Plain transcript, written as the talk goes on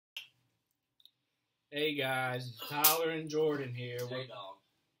Hey guys, it's Tyler and Jordan here. We're J-Dog.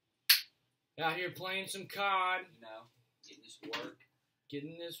 out here playing some COD. You know,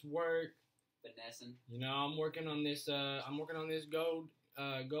 getting this work. Finessing. You know, I'm working on this. Gold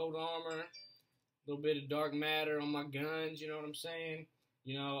armor. A little bit of dark matter on my guns. You know what I'm saying?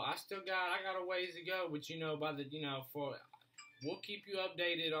 You know, I got a ways to go, but we'll keep you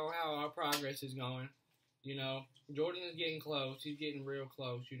updated on how our progress is going. You know, Jordan is getting close. He's getting real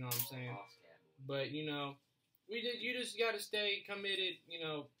close. You know what I'm saying? But you know, you just gotta stay committed. You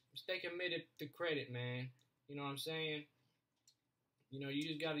know, stay committed to credit, man. You know what I'm saying? You know, you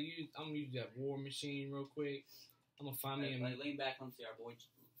just gotta use. I'm gonna use that war machine real quick. I'm gonna find me. Lean back. Let's see our boy.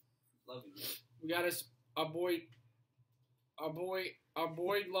 Love you. We got our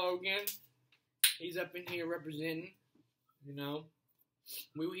boy Logan. He's up in here representing. You know,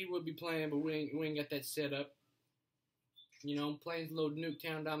 he would be playing, but we ain't got that set up. You know, I'm playing a little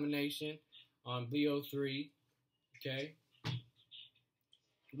Nuketown Domination on BO3. Okay.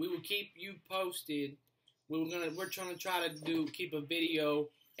 We will keep you posted. We're trying to keep a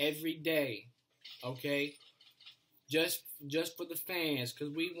video every day. Okay. Just for the fans, because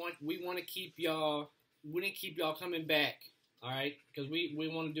we want to keep y'all coming back. All right, because we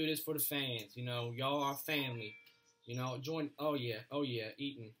want to do this for the fans. You know, y'all are family. You know, join. Oh yeah,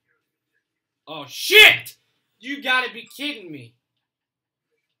 eating. Oh shit! You gotta be kidding me.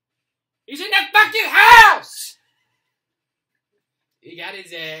 He's in the fucking house! He got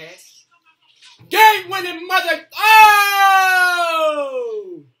his ass. Game-winning mother...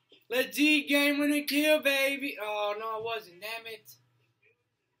 Oh! Let's eat game-winning kill, baby. Oh, no, it wasn't. Damn it.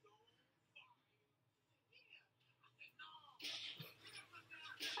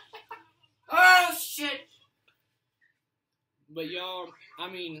 Oh, shit. But, y'all, I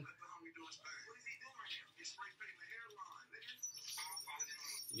mean...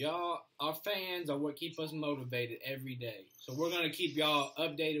 Y'all, our fans are what keep us motivated every day. So we're going to keep y'all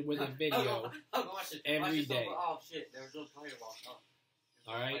updated with a video every day. Oh, shit. There's no player walking up.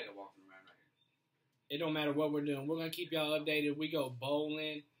 All right? It don't matter what we're doing. We're going to keep y'all updated. We go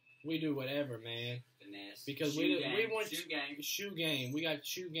bowling. We do whatever, man. Finesse. Because we want shoe game. We got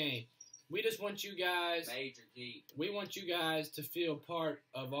shoe game. We just want you guys. Major G. We want you guys to feel part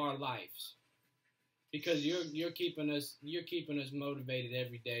of our lives. Because you're keeping us motivated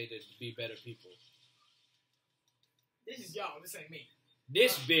every day to be better people. This is y'all. This ain't me.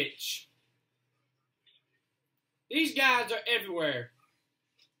 This bitch. These guys are everywhere.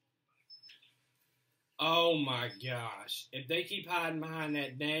 Oh my gosh! If they keep hiding behind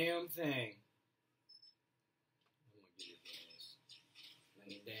that damn thing, I'm gonna get his ass.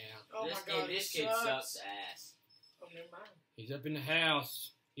 Lay it down. Oh my god! This kid sucks ass. Oh, never mind. He's up in the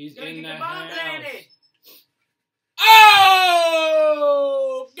house. He's in the house. house.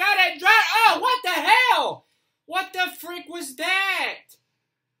 Oh! Got it dry. Oh, what the hell? What the frick was that?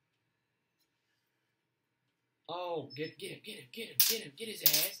 Oh, get him, get his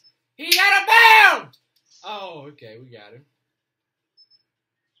ass. He got a bound! Oh, okay, we got him.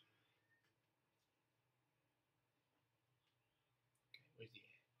 Okay, where's he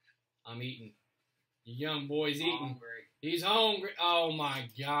at? I'm eating. The young boy's eating. Hungry. He's hungry. Oh my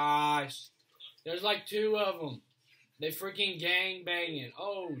gosh. There's like two of them. They freaking gang banging.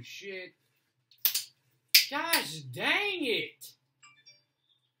 Oh shit. Gosh dang it.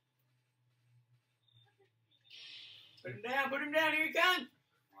 Put him down, here he comes.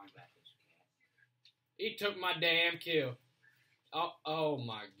 He took my damn kill. Oh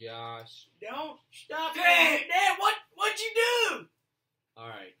my gosh. Don't stop it. Dad, what'd you do?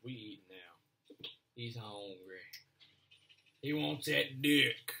 Alright, we eating now. He's hungry. He wants that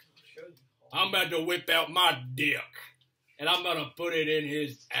dick. I'm about to whip out my dick. And I'm going to put it in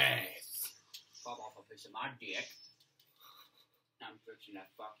his ass. Pop off a piece of my dick. I'm fixing to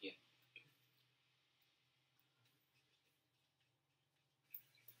fuck you.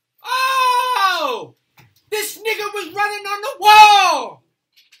 Oh! This nigga was running on the wall!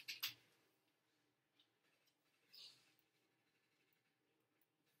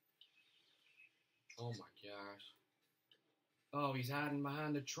 Oh my gosh. Oh, he's hiding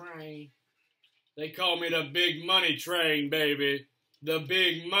behind the train. They call me the big money train, baby. The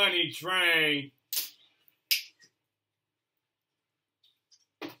big money train.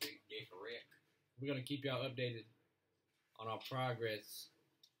 Big dick Rick. We're going to keep y'all updated on our progress.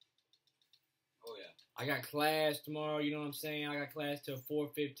 Oh, yeah. I got class tomorrow, you know what I'm saying? I got class till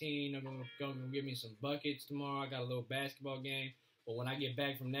 4:15. I'm going to give me some buckets tomorrow. I got a little basketball game. But when I get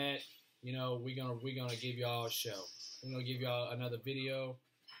back from that, you know, we're gonna give y'all a show. We're going to give y'all another video.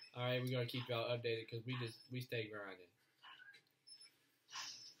 All right, we're going to keep y'all updated because we stay grinding.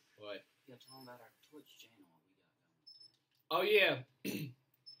 What? Yeah, tell them about our Twitch channel. Oh yeah.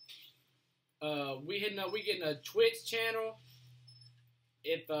 We getting a Twitch channel.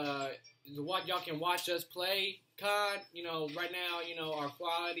 If what y'all can watch us play COD. You know, right now, you know, our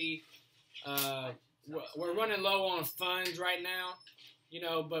quality. We're running low on funds right now. You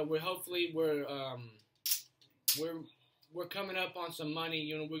know, but we're coming up on some money.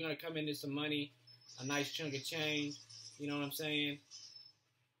 You know, we're gonna come into some money, a nice chunk of change. You know what I'm saying?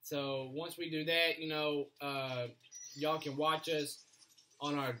 So once we do that, you know, y'all can watch us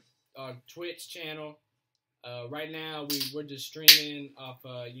on our Twitch channel. Right now, we're just streaming off,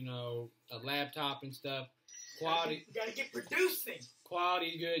 you know, a laptop and stuff. Quality. You gotta get producing.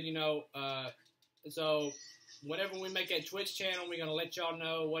 Quality good, you know. So whenever we make a Twitch channel, we're gonna let y'all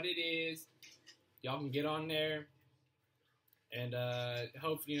know what it is. Y'all can get on there, and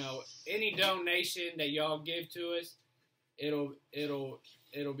hope you know any donation that y'all give to us, it'll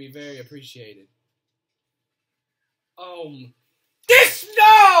be very appreciated. Oh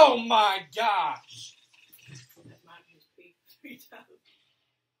my gosh! That might just be 3 times.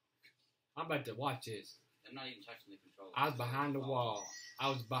 I'm about to watch this. I'm not even touching the controller. I was behind the wall. I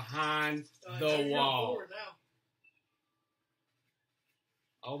was behind the You're wall. forward now.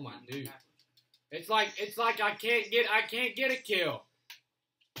 Oh my dude! It's like I can't get a kill.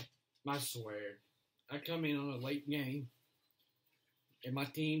 I swear, I come in on a late game, and my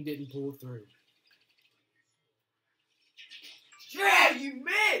team didn't pull through. Yeah, you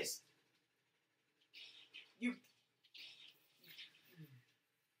missed. You.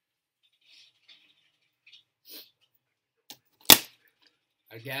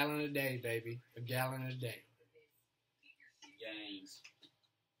 A gallon a day, baby. A gallon a day. Games.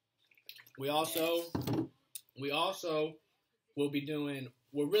 We also will be doing.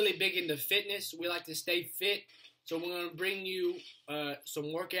 We're really big into fitness. We like to stay fit, so we're gonna bring you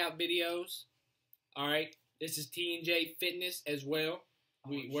some workout videos. All right, this is T&J Fitness as well.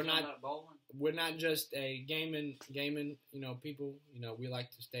 We're not just a gaming, you know, people. You know, we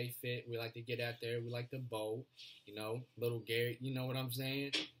like to stay fit. We like to get out there. We like to bowl. You know, little Gary. You know what I'm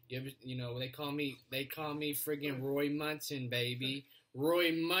saying? You know, they call me friggin' Roy Munson, baby.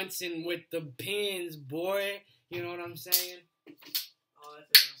 Roy Munson with the pins, boy. You know what I'm saying? Oh,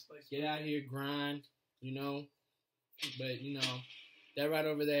 that's a nice place. Get out here, grind. You know, but you know, that right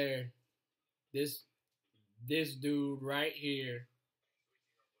over there. This dude right here.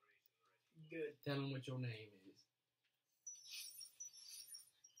 Good. Tell him what your name is.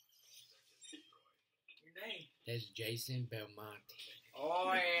 Your name? That's Jason Belmonte.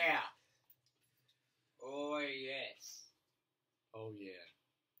 Oh yeah. Oh yes. Oh yeah.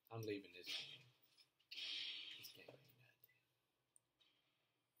 I'm leaving this game. This game ain't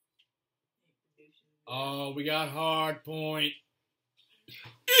nothing. Oh, we got hard point.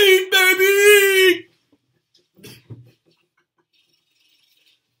 Eat, baby, eat!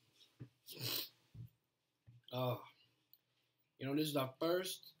 Oh, you know, this is our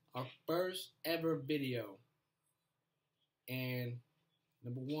first ever video, and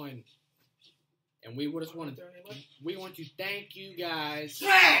number one, and we want to thank you guys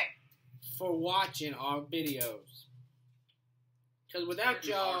for watching our videos, because without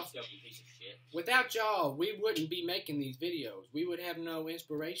y'all, we wouldn't be making these videos. We would have no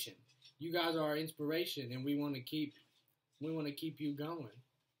inspiration. You guys are our inspiration, and we want to keep you going.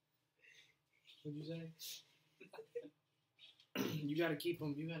 What'd you say? You gotta keep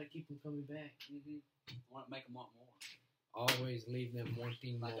them coming back. Mm-hmm. I want to make them want more. Always leave them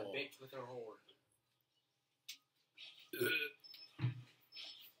wanting like more. Like a bitch with her whore.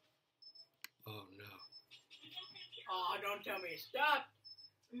 Oh no. Oh, don't tell me to stop.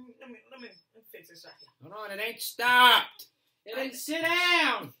 Let me fix this right here. Hold on, it ain't stopped. It ain't sit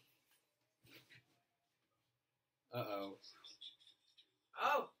down. Uh-oh.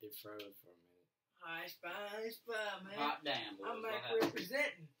 Oh. It froze for a minute. I spy, man. Hot damn, boys. I'm back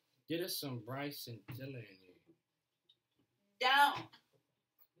representing. Get us some Bryce and Zilla in here. Down.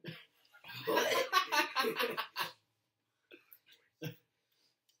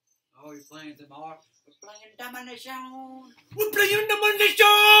 Oh, you're playing some art. We're playing domination. We're playing domination.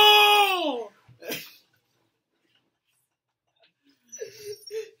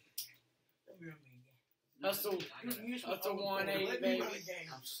 That's a 180, baby.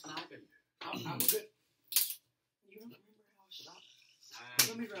 I'm sniping. I'm good. You remember how I stopped?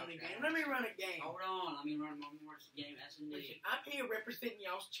 Let me run a game. Hold on. Let me watch the game. S&D. I'm here representing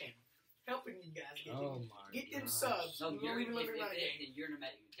y'all's channel. Helping you guys get them subs. So you won't even let me run a game. You're going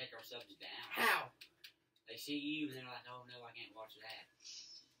to take our subs down. How? They see you and they're like, oh no, I can't watch that.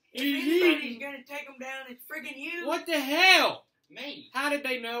 If anybody's going to take them down, it's friggin' you. What the hell? Me. How did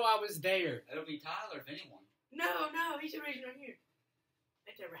they know I was there? It'll be Tyler if anyone. No, he's the reason I'm here.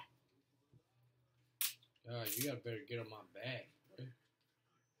 That's all right. God, you gotta better get on my back. I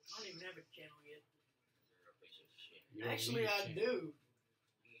don't even have a channel yet. You're a piece of shit. You don't Actually, need a I channel. do.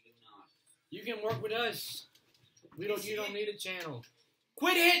 You do not. You can work with us. You don't need a channel.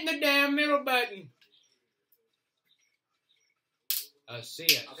 Quit hitting the damn middle button.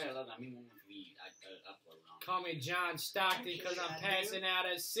 Assist. Okay, look, I mean, when we upload on. Call me John Stockton because I'm Actually, I passing out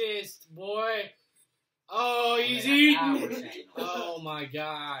assists, boy. Oh, he's Okay, that's our eating. channel. Oh my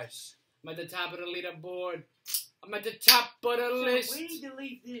gosh. I'm at the top of the leaderboard. I'm at the top of the So list. we need to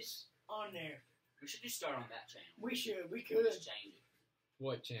leave this on there. We should just start on that channel. We should. We We could. just change it.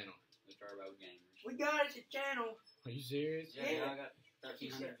 What channel? The Turbo Gamers. We got it, the channel. Are you serious? Yeah, Yeah. I got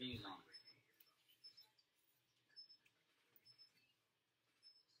 1,300 views on it.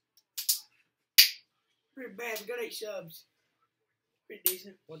 Pretty bad. We got 8 subs. Pretty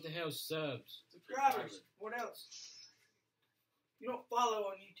decent. What the hell subs? Subscribers. What else? You don't follow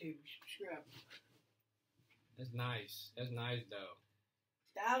on YouTube. Subscribe. That's nice. That's nice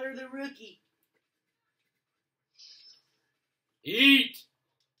though. Tyler the Rookie. Eat!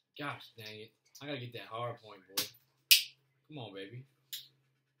 Gosh dang it. I gotta get that hard point, boy. Come on, baby.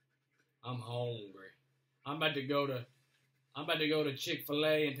 I'm hungry. I'm about to go to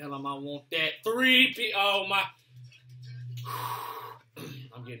Chick-fil-A and tell them I want that 3 Oh my.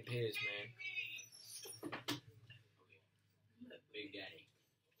 I'm getting pissed, man. Big Daddy.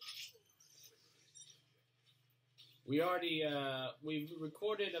 We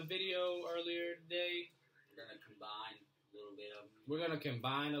recorded a video earlier today. We're going to combine a little bit of them. We're going to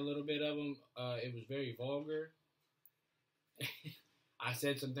combine a little bit of them. It was very vulgar. I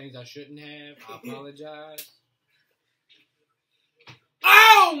said some things I shouldn't have. I apologize.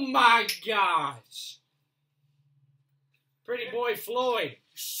 Oh my gosh! Pretty boy Floyd.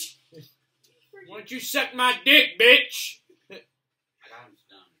 Why don't you suck my dick, bitch? I got him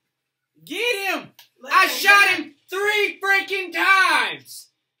stunned. Get him! I shot him 3 freaking times!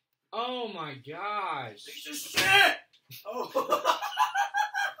 Oh my gosh. Piece of shit! Oh.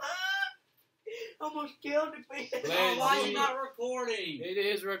 Almost killed the bitch. Let's Why is see. it not recording? It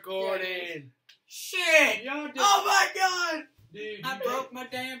is recording. Yeah, it Shit! Y'all just, Oh my God! dude, I broke my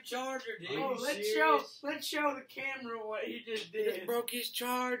damn charger, dude. Are Oh, you let's show the camera what he just he did. just broke his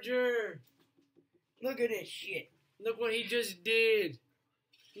charger. Look at this shit. Look what he just did.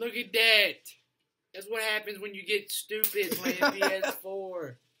 Look at that. That's what happens when you get stupid playing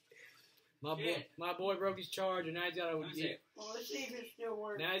PS4. My boy broke his charger. Now he's gotta Let me see. Well, let's see if it still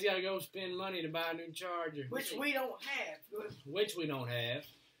works. now he's gotta go spend money to buy a new charger, Which we don't have. which we don't have.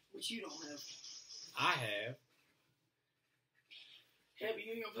 Which you don't have. I have. Yeah, but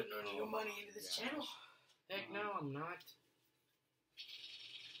you ain't gonna put none of your money into this gosh. channel. Heck no, I'm not.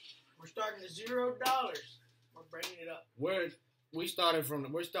 We're starting at $0. We're bringing it up. We're starting from the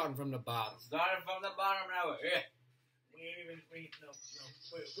bottom. Starting from the bottom now. Yeah. We ain't even.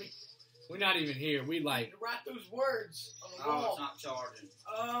 We We're not even here. We need like. to write those words on the Oh, wall. it's not charging.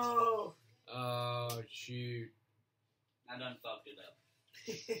 Oh. Oh shoot! I done fucked it up.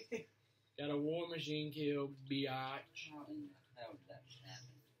 Got a war machine kill, biatch. How in the hell did that happen?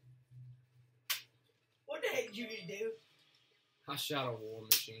 What the heck did you just do? I shot a war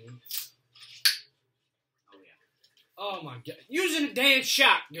machine. Oh, yeah. Oh my god! Using a damn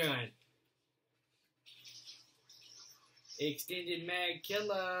shotgun. Extended mag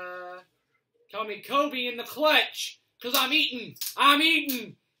killer. Call me Kobe in the clutch, cause I'm eating. I'm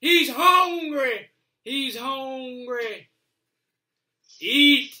eating. He's hungry. He's hungry.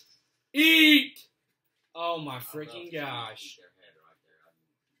 Eat. Eat. Oh my freaking gosh.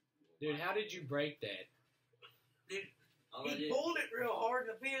 Dude, how did you break that? All I He did, pulled it real hard.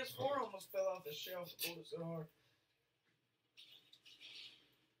 The PS4 almost fell off the shelf. He pulled it so hard.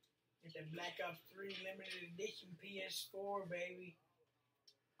 Get that Black Ops 3 limited edition PS4, baby.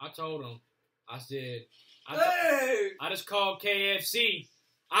 I told him. I said. Hey! I just called KFC.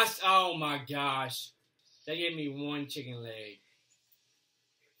 Oh my gosh. They gave me 1 chicken leg.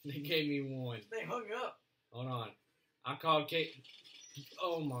 They gave me 1. They hung up. Hold on. I called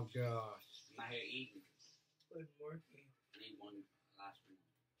Oh my gosh. my hair eating. Good working. I need one last one.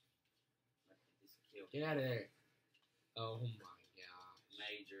 This kill. Get out of there. Oh my gosh.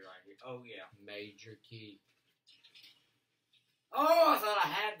 Major right here. Oh, yeah. Major key. Oh, I thought I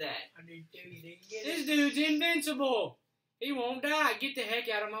had that. I did too. You didn't get This it. dude's invincible. He won't die. Get the heck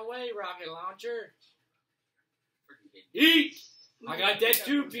out of my way, rocket launcher. Freaking kid. Eat. I got that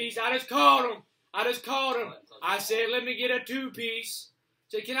 2-piece. I just called him. I said, let me get a 2-piece.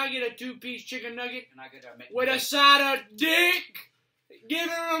 Say, can I get a 2-piece chicken nugget Can I get a with a side of dick? Give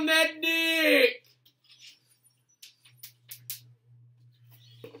him that dick.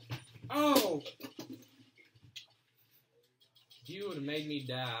 Oh. If you would have made me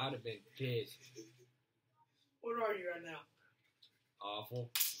die, I'd have been pissed. What are you right now?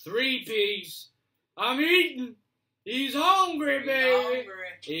 Awful. 3-piece. I'm eating. He's hungry, baby.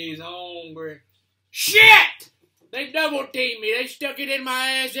 He's hungry. Shit! They double teamed me. They stuck it in my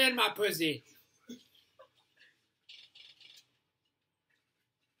ass and my pussy.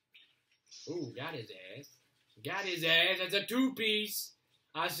 Ooh, got his ass. Got his ass. That's a 2-piece.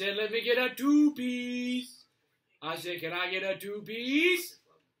 I said, let me get a 2-piece. I said, can I get a 2-piece?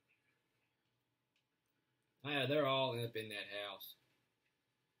 Yeah, they're all up in that house.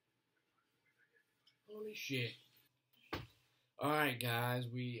 Holy shit. Alright, guys,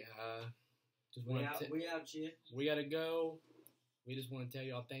 we just want to... We out, shit. We gotta go. We just want to tell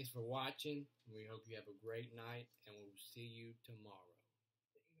y'all thanks for watching. We hope you have a great night, and we'll see you tomorrow.